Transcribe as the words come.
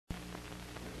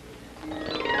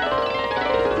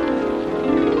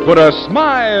Put a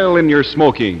smile in your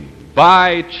smoking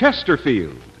by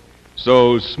Chesterfield.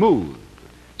 So smooth,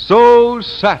 so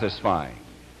satisfying.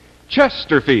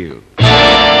 Chesterfield.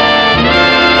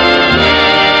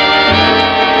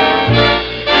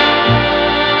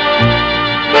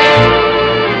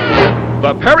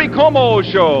 The Perry Como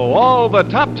Show, all the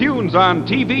top tunes on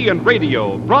TV and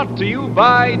radio, brought to you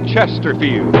by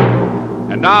Chesterfield.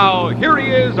 And now, here he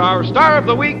is, our star of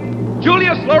the week,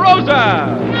 Julius La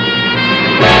Rosa.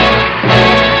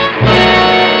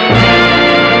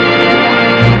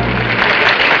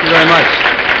 Thank you very much.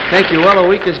 Thank you. Well, a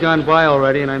week has gone by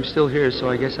already, and I'm still here, so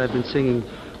I guess I've been singing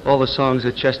all the songs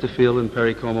that Chesterfield and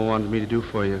Perry Como wanted me to do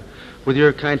for you. With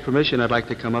your kind permission, I'd like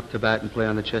to come up to bat and play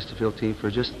on the Chesterfield team for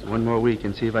just one more week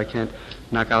and see if I can't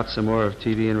knock out some more of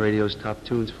TV and radio's top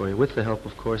tunes for you, with the help,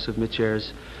 of course, of Mitch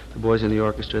Ayres, the boys in the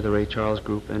orchestra, the Ray Charles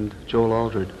Group, and Joel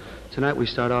Aldred. Tonight we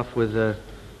start off with,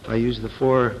 I used the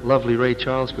four lovely Ray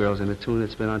Charles girls in a tune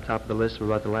that's been on top of the list for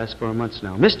about the last 4 months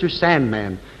now. Mr.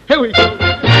 Sandman. Here we go.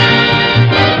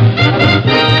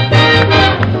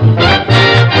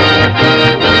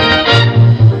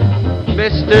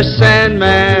 Mr.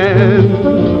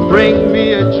 Sandman, bring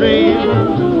me a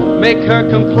dream. Make her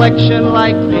complexion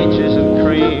like peaches and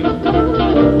cream.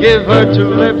 Give her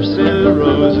tulips and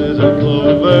roses and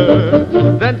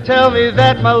clover. Then tell me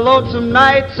that my lonesome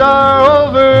nights are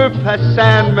over.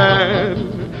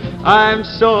 Sandman, I'm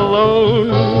so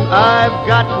alone. I've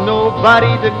got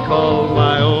nobody to call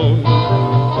my own.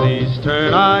 Please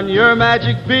turn on your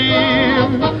magic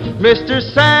beam. Mr.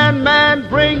 Sandman,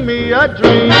 bring me a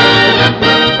dream.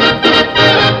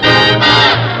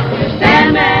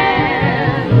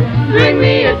 Sandman, bring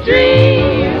me a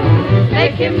dream.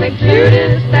 Make him the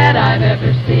cutest that I've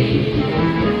ever seen.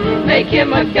 Make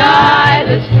him a guy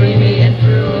that's dreamy and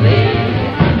truly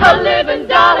a living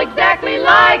doll exactly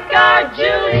like our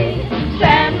Julie.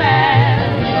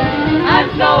 Sandman, I'm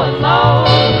so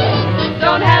alone.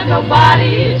 Don't have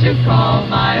nobody to call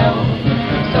my own.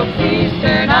 So please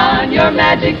turn on your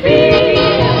magic beam.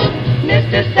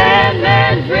 Mr.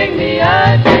 Sandman, bring me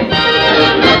a dream.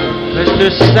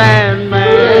 Mr.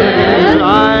 Sandman,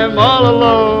 I'm all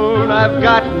alone. I've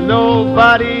got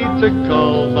nobody to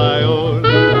call my own.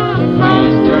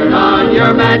 Please turn on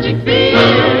your magic beam.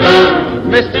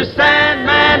 Mr.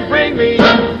 Sandman, bring me.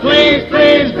 Please,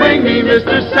 please bring me,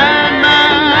 Mr.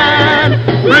 Sandman.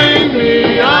 Bring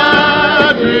me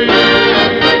a dream.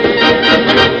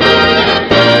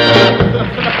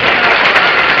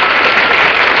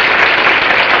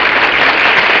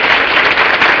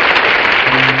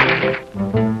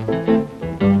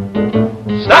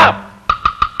 Stop!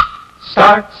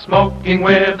 Start smoking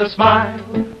with a smile,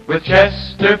 with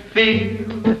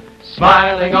Chesterfield.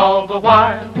 Smiling all the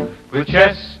while, with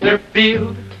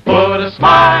Chesterfield. Put a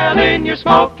smile in your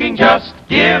smoking, just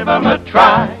give 'em a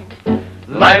try.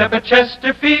 Light up a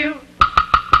Chesterfield,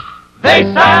 they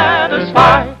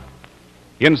satisfy.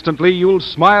 Instantly, you'll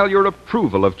smile your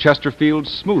approval of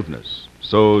Chesterfield's smoothness.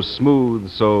 So smooth,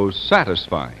 so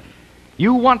satisfying.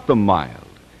 You want them mild.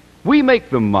 We make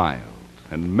them mild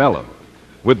and mellow,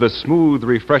 with the smooth,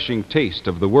 refreshing taste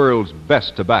of the world's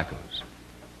best tobaccos.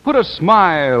 Put a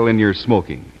smile in your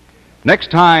smoking.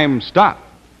 Next time, stop.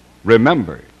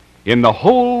 Remember, in the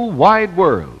whole wide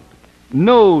world,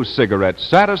 no cigarette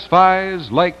satisfies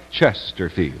like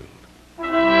Chesterfield.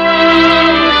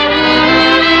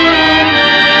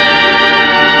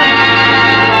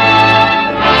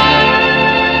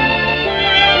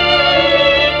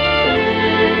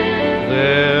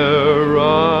 They're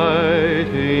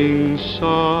writing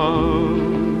songs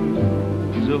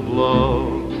of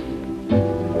love,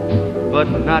 but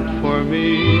not for me.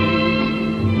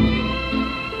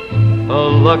 A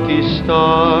lucky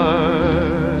star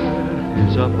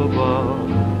is up above,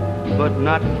 but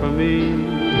not for me.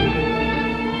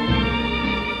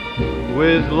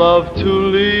 With love to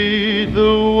lead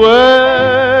the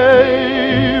way,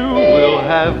 we'll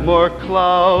have more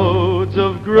clouds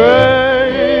of gray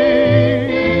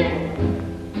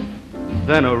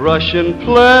than a Russian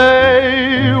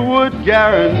play would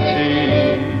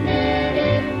guarantee.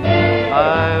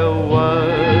 I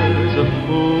was a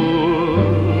fool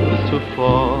to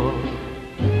fall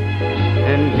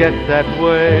and get that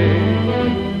way.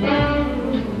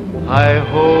 I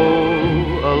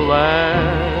hope,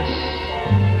 alas,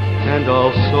 and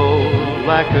also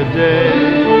lack a day.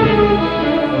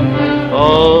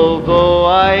 Although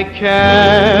I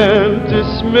can't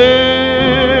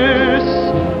dismiss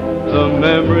the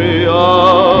memory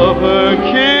of her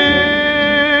kiss,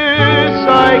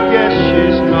 I guess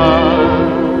she's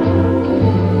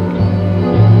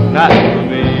not for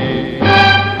me.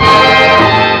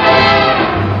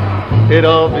 It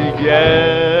all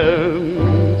began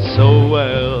so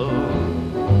well,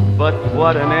 but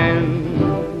what an end.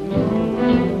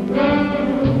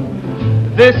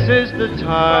 This is the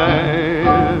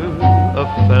time a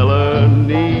fella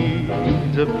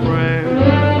needs a friend.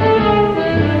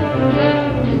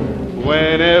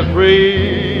 When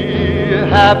every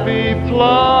happy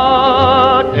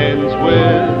plot ends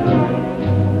with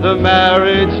the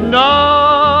marriage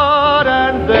knot,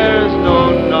 and there's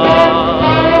no knot,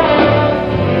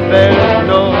 there's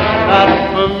no knot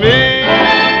for me.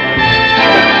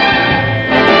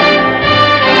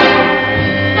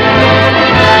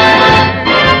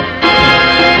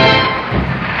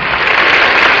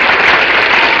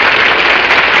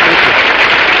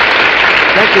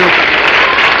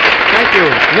 Thank you.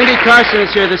 Mindy Carson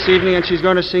is here this evening, and she's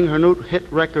going to sing her new hit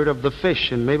record of The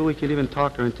Fish, and maybe we can even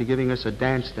talk her into giving us a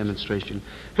dance demonstration.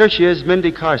 Here she is,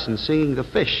 Mindy Carson, singing The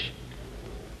Fish.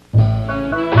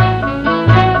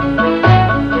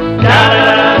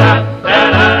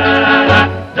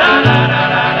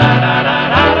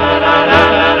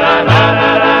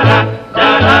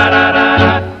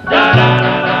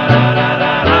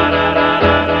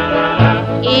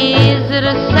 Is it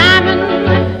a salmon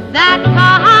that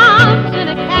comes in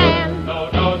a can? No,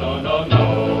 no, no, no,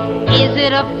 no. Is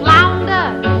it a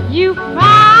flounder you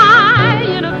fry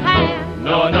in a pan?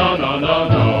 No, no, no, no,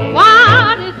 no.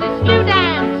 What is this new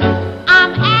dance?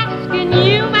 I'm asking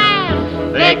you,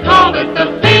 man. They call it the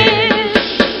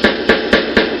fish.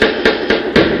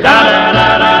 Da da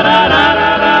da da da da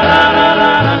da da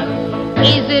da da.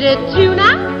 Is it a tuna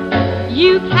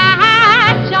you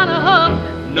catch on a hook?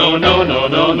 No, no, no,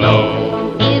 no,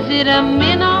 no. Is it a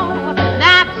minnow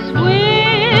that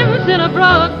swims in a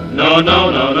brook? No, no,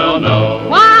 no, no, no.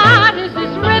 What is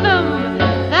this rhythm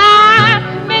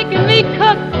that's making me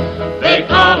cook? They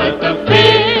call it the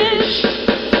fish.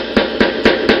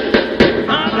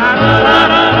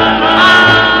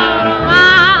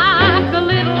 Rock a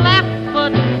little left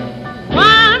foot,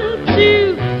 1,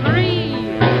 2,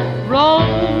 3. Roll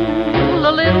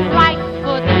a little right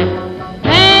foot,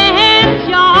 bend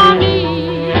your knee.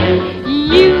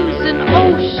 Use an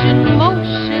ocean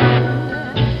motion,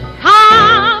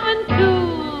 calm and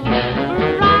cool.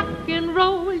 Rock and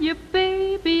roll you,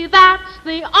 baby, that's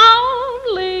the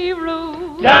only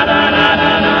rule. Da da da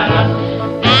da da da.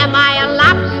 Am I a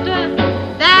lobster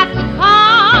that's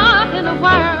caught in a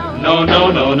whirl? No,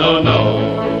 no, no, no,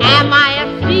 no. Am I a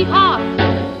seahorse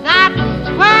that's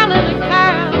twirling a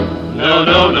curl? No,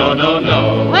 no, no, no,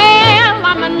 no. Well,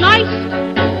 I'm an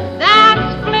oyster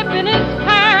that's flipping its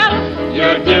pearls.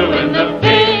 You're doing the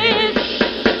fish.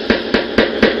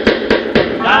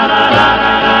 Da da da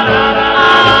da da da da.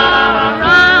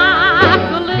 Rock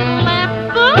a little left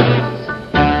foot,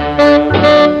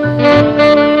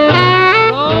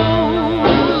 roll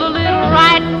a little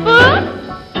right foot.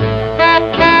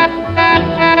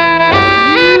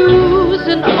 Use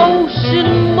an ocean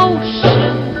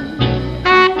motion.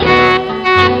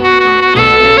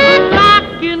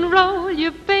 Rock and roll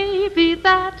you, baby,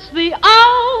 that's the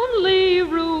only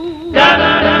rule. Da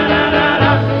da da da da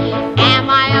da. Am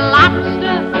I a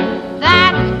lobster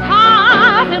that's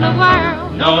caught in a whirl?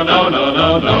 No, no, no,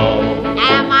 no, no.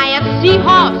 Am I a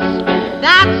seahorse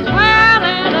that's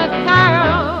twirling a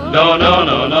curl? No, no,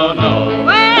 no, no, no.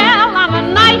 Well, I'm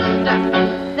an oyster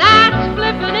that's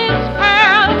flipping its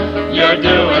pearls. You're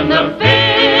doing the fish.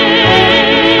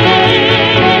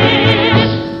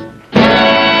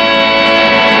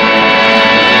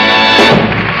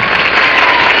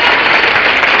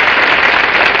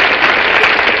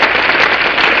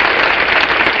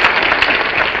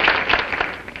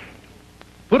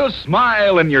 Put a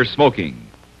smile in your smoking.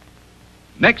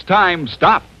 Next time,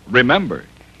 stop. Remember,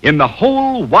 in the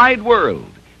whole wide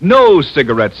world, no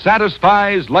cigarette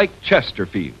satisfies like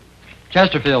Chesterfield.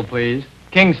 Chesterfield, please.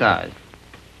 King size.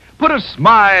 Put a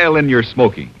smile in your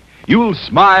smoking. You'll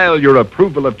smile your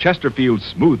approval of Chesterfield's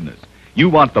smoothness. You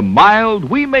want the mild,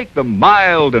 we make them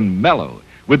mild and mellow,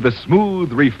 with the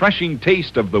smooth, refreshing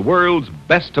taste of the world's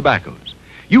best tobaccos.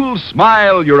 You'll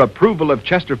smile your approval of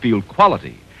Chesterfield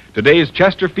quality. Today's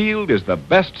Chesterfield is the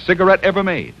best cigarette ever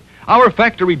made. Our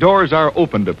factory doors are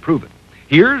open to prove it.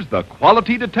 Here's the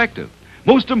quality detective.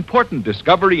 Most important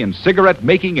discovery in cigarette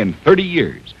making in 30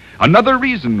 years. Another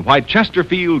reason why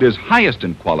Chesterfield is highest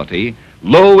in quality,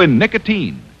 low in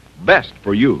nicotine, best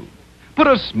for you. Put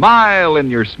a smile in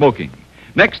your smoking.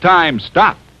 Next time,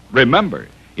 stop. Remember,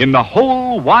 in the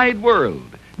whole wide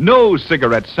world, no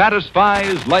cigarette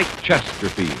satisfies like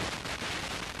Chesterfield.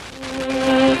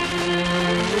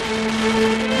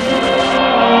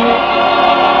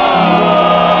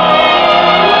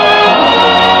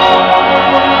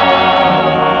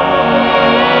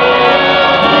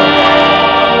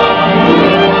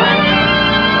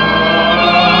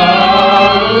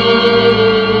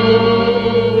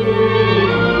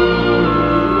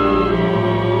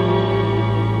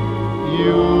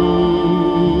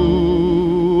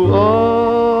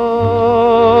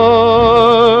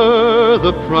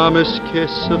 promised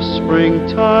kiss of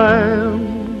springtime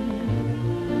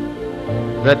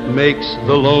that makes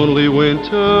the lonely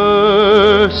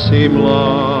winter seem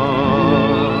long.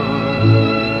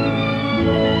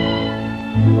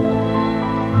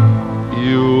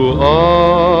 You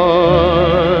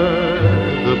are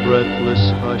the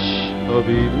breathless hush of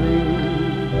evening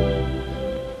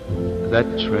that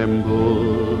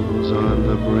trembles on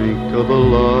the brink of a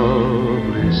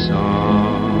lovely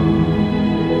song.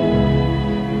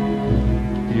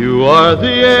 You are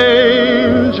the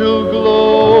angel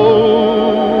glow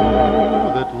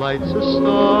that lights a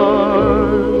star.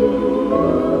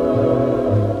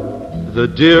 The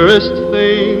dearest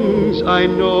things I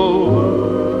know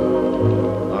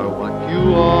are what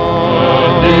you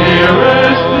are. The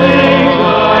dearest things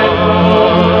I know.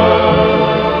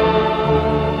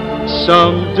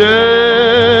 Someday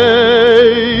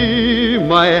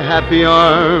my happy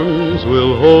arms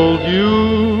will hold you.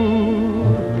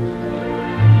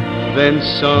 Then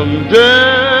someday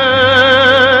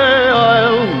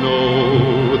I'll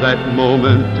know that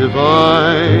moment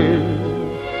divine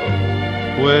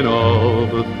when all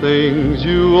the things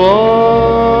you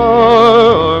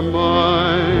are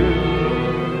mine.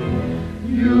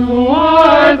 You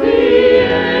are the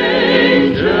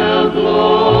angel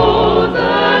glow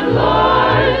that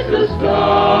lights the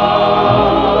star.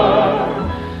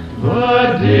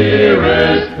 The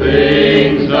dearest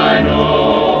things I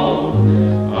know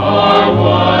are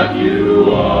what you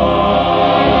are.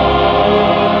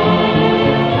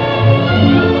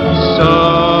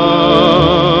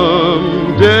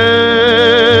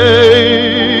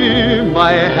 Someday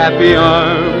my happy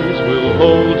arms will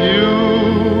hold you.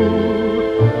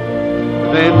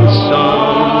 Then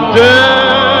someday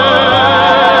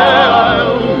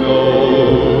I'll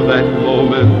know that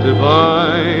moment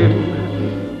divine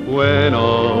when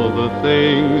all the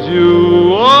things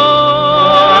you are.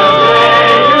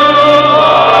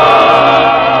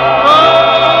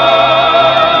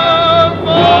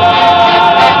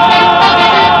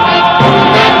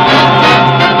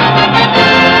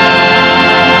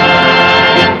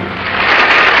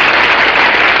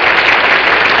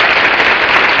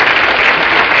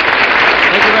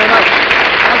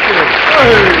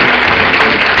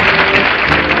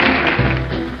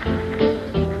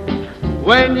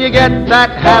 When you get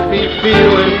that happy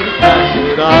feeling, pass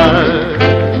it on.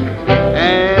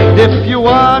 And if you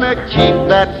want to keep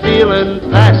that feeling,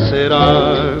 pass it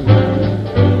on.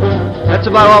 That's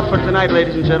about all for tonight,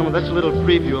 ladies and gentlemen. That's a little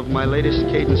preview of my latest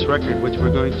cadence record, which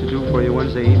we're going to do for you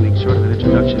Wednesday evening, sort of an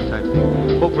introduction type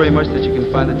thing. Hope very much that you can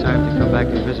find the time to come back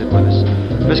and visit with us.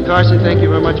 Miss Carson, thank you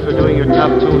very much for doing your top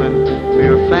tune and for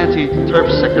your fancy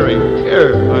terpsichore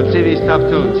here on TV's Top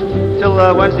Tunes. Till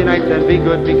Wednesday night, then, be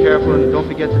good, be careful, and don't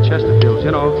forget the Chesterfields.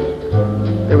 You know,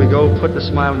 there we go. Put the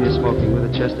smile in your smoking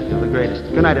with the Chesterfield, the greatest.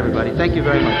 Good night, everybody. Thank you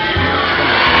very much.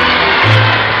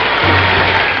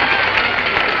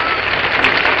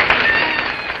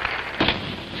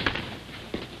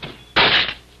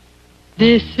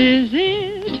 This is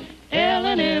it,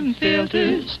 L&M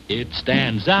filters. It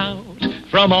stands out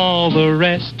from all the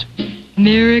rest.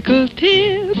 Miracle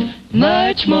tip,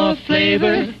 much more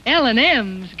flavor.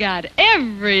 L&M's got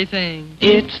everything.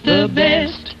 It's the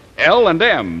best.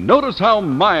 L&M. Notice how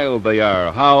mild they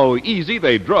are, how easy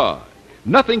they draw.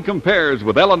 Nothing compares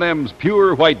with L&M's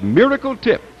pure white Miracle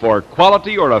Tip for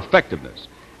quality or effectiveness.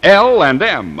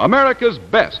 L&M, America's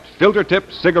best filter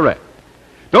tip cigarette.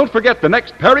 Don't forget the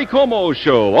next Perry Como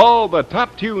show, all the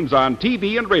top tunes on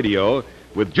TV and radio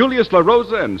with Julius La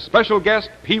Rosa and special guest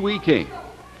Pee Wee King.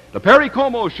 The Perry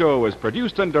Como show is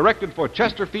produced and directed for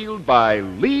Chesterfield by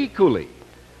Lee Cooley.